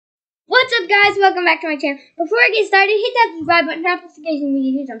guys, welcome back to my channel. Before I get started, hit that subscribe button, turn on notifications when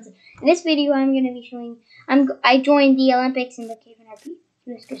you do something. In this video, I'm going to be showing, I joined the Olympics in Brookhaven RP.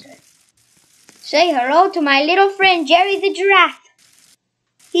 Let's get started. Say hello to my little friend, Jerry the Giraffe.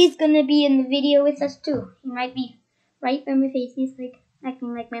 He's going to be in the video with us too. He might be right by my face. He's like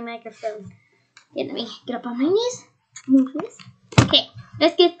acting like my microphone. Okay, let me get up on my knees. Move this. Okay,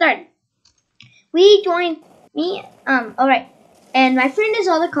 let's get started. We joined me, alright. And my friend is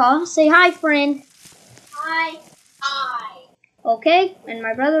on the call. Say hi, friend. Hi. Hi. Okay, and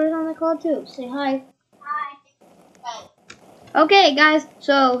my brother is on the call too. Say hi. Hi. Hi. Okay, guys,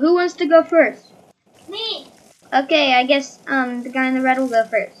 so who wants to go first? Me. Okay, I guess the guy in the red will go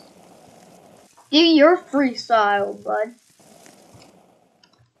first. Do your freestyle, bud.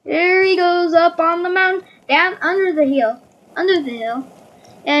 There he goes up on the mountain, down under the hill,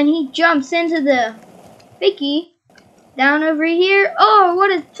 and he jumps into the Vicky. Down over here. Oh,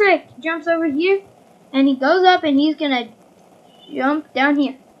 what a trick. He jumps over here. And he goes up and he's going to jump down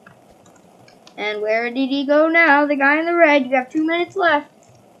here. And where did he go now? The guy in the red. You have 2 minutes left.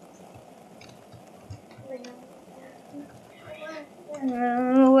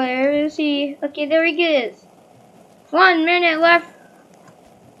 Where is he? Okay, there he is. 1 minute left.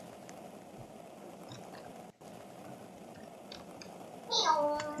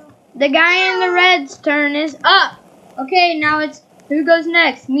 The guy in the red's turn is up. Okay, now it's who goes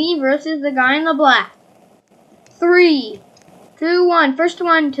next? Me versus the guy in the black. 3, 2, 1. First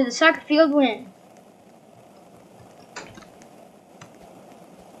one to the soccer field win.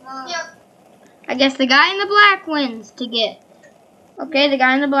 Yep. I guess the guy in the black wins to get. Okay, the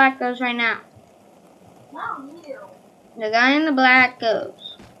guy in the black goes right now. No, you. The guy in the black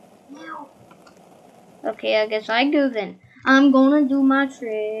goes. You. Okay, I guess I go then. I'm gonna do my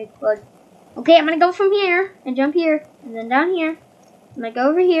trick, but okay, I'm gonna go from here and jump here and then down here. I'm gonna go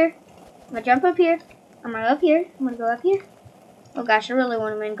over here. I'm gonna jump up here. I'm gonna go up here. I'm gonna go up here. Oh gosh, I really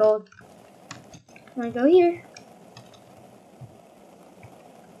want to win gold. I'm gonna go here.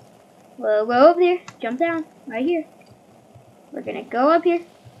 We'll go up there. Jump down right here. We're gonna go up here.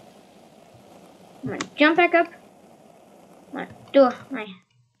 I'm gonna jump back up. I'm gonna do my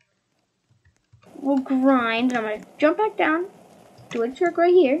little grind. I'm gonna jump back down. Do a trick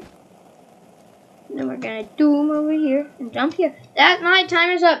right here. And then we're gonna do him over here and jump here. That my time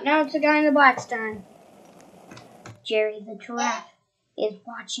is up. Now it's the guy in the black's turn. Jerry the Giraffe is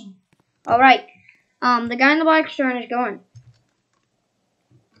watching. Alright. The guy in the black's turn is going.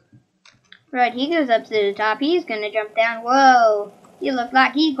 Right, he goes up to the top. He's gonna jump down. Whoa. He looks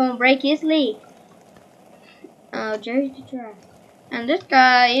like he's gonna break his leg. Oh, Jerry the Giraffe. And this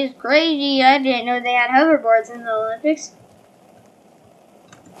guy is crazy. I didn't know they had hoverboards in the Olympics.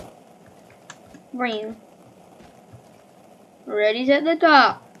 Ring. Reddy's at the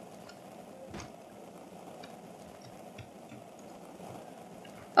top.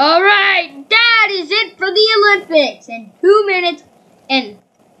 Alright, that is it for the Olympics. In 2 minutes and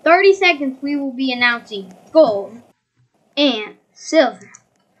 30 seconds, we will be announcing gold and silver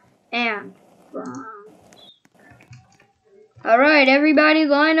and bronze. Alright, everybody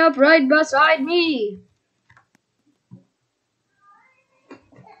line up right beside me.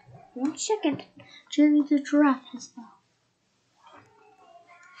 1 second. Jerry the Giraffe has fell.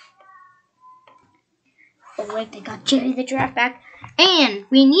 Oh wait, they got Jerry the Giraffe back. And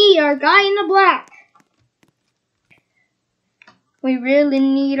we need our guy in the black. We really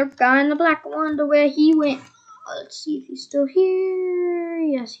need our guy in the black. I wonder where he went. Let's see if he's still here.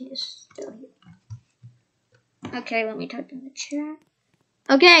 Yes, he is still here. Okay, let me type in the chat.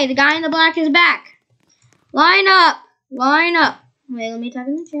 Okay, the guy in the black is back. Line up. Line up. Wait, let me type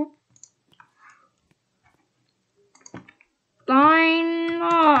in the chat. Line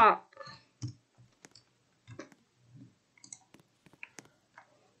up.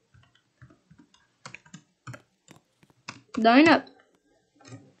 Line up.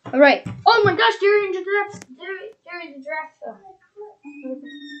 Alright. Oh my gosh, Jerry the Giraffe.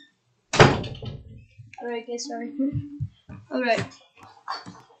 Alright, guys, sorry. Alright.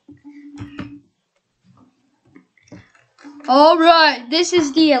 Alright, this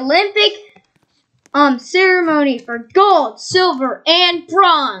is the Olympic ceremony for gold, silver, and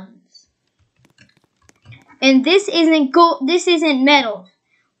bronze. And this isn't gold, this isn't medals.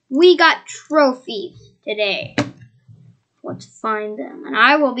 We got trophies today. Let's find them. And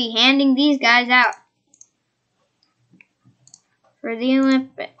I will be handing these guys out for the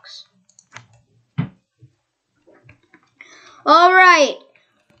Olympics. Alright.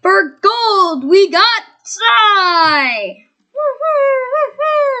 For gold, we got Sai.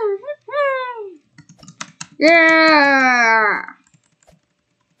 Yeah.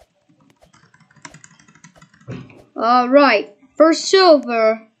 Alright, for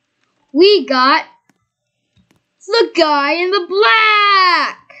silver, we got the guy in the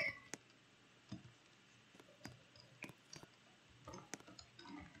black.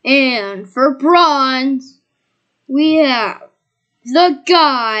 And for bronze, we have the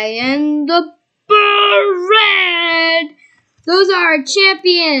guy in the red. Those are our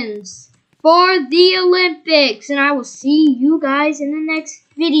champions for the Olympics. And I will see you guys in the next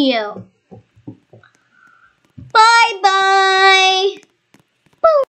video. Bye-bye.